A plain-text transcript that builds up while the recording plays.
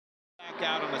back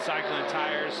out on the cycling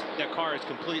tires, that car is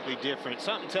completely different.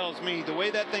 Something tells me the way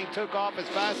that thing took off as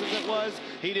fast as it was,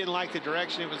 he didn't like the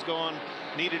direction it was going,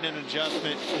 needed an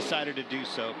adjustment, decided to do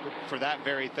so for that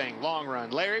very thing. Long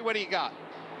run. Larry, what do you got?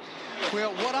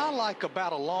 Well, what I like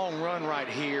about a long run right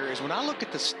here is when I look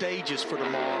at the stages for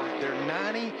tomorrow, they're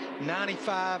 90,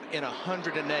 95, and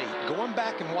 108. Going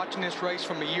back and watching this race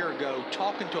from a year ago,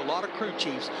 talking to a lot of crew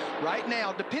chiefs, right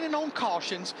now, depending on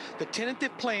cautions, the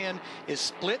tentative plan is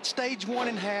split stage 1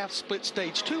 in half, split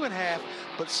stage 2 in half,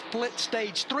 but split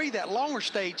stage 3, that longer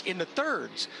stage, in the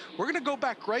thirds. We're going to go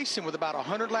back racing with about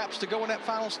 100 laps to go in that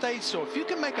final stage. So if you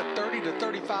can make a 30 to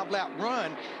 35 lap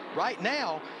run right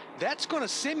now, that's going to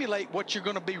simulate what you're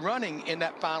going to be running in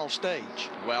that final stage.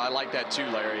 Well, I like that too,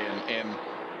 Larry, and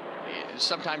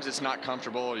sometimes it's not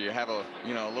comfortable, or you have a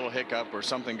little hiccup or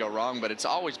something go wrong, but it's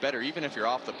always better, even if you're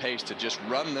off the pace, to just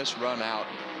run this run out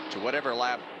to whatever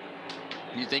lap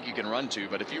you think you can run to.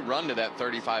 But if you run to that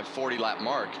 35-40 lap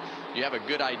mark, you have a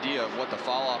good idea of what the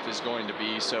fall off is going to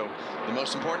be. So the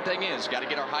most important thing is got to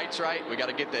get our heights right. We got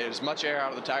to get as much air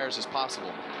out of the tires as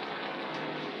possible.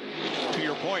 To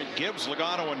your point, Gibbs,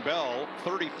 Logano, and Bell,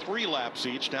 33 laps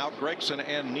each. Now Gregson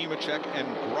and Nemechek and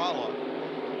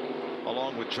Gralla,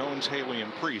 along with Jones, Haley,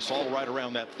 and Preece, all right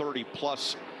around that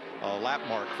 30-plus lap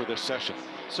mark for this session.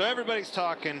 So everybody's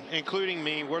talking, including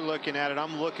me. We're looking at it.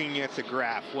 I'm looking at the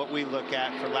graph, what we look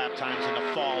at for lap times and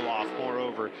the fall off.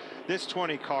 Moreover, this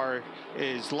 20 car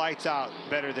is lights out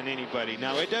better than anybody.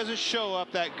 Now, it doesn't show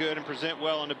up that good and present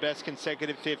well in the best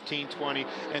consecutive 15, 20,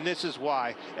 and this is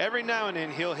why. Every now and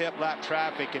then he'll hit lap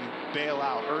traffic and bail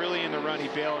out. Early in the run, he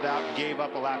bailed out and gave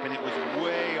up a lap, and it was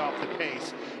way off the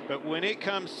pace. But when it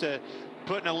comes to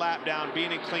putting a lap down,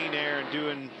 being in clean air, and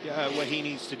doing what he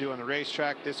needs to do on the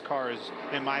racetrack, this car is,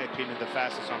 in my opinion, the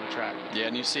fastest on the track. Yeah,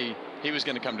 and you see, he was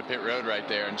going to come to pit road right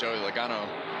there, and Joey Logano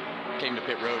came to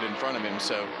pit road in front of him.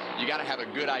 So you got to have a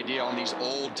good idea on these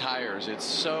old tires. It's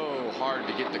so hard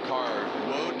to get the car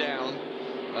woed down,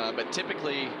 but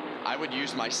typically I would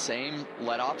use my same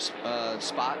let-off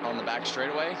spot on the back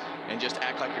straightaway and just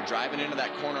act like you're driving into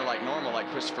that corner like normal, like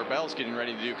Christopher Bell's getting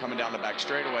ready to do coming down the back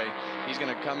straightaway. He's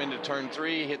going to come into turn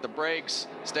 3, hit the brakes,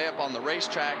 stay up on the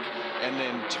racetrack, and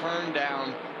then turn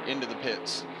down into the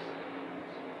pits.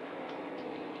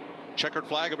 Checkered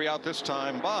flag will be out this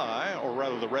time by, or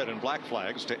rather the red and black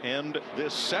flags, to end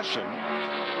this session.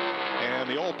 And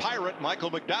the old pirate, Michael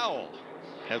McDowell,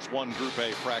 has won Group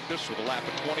A practice with a lap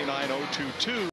of 29.022.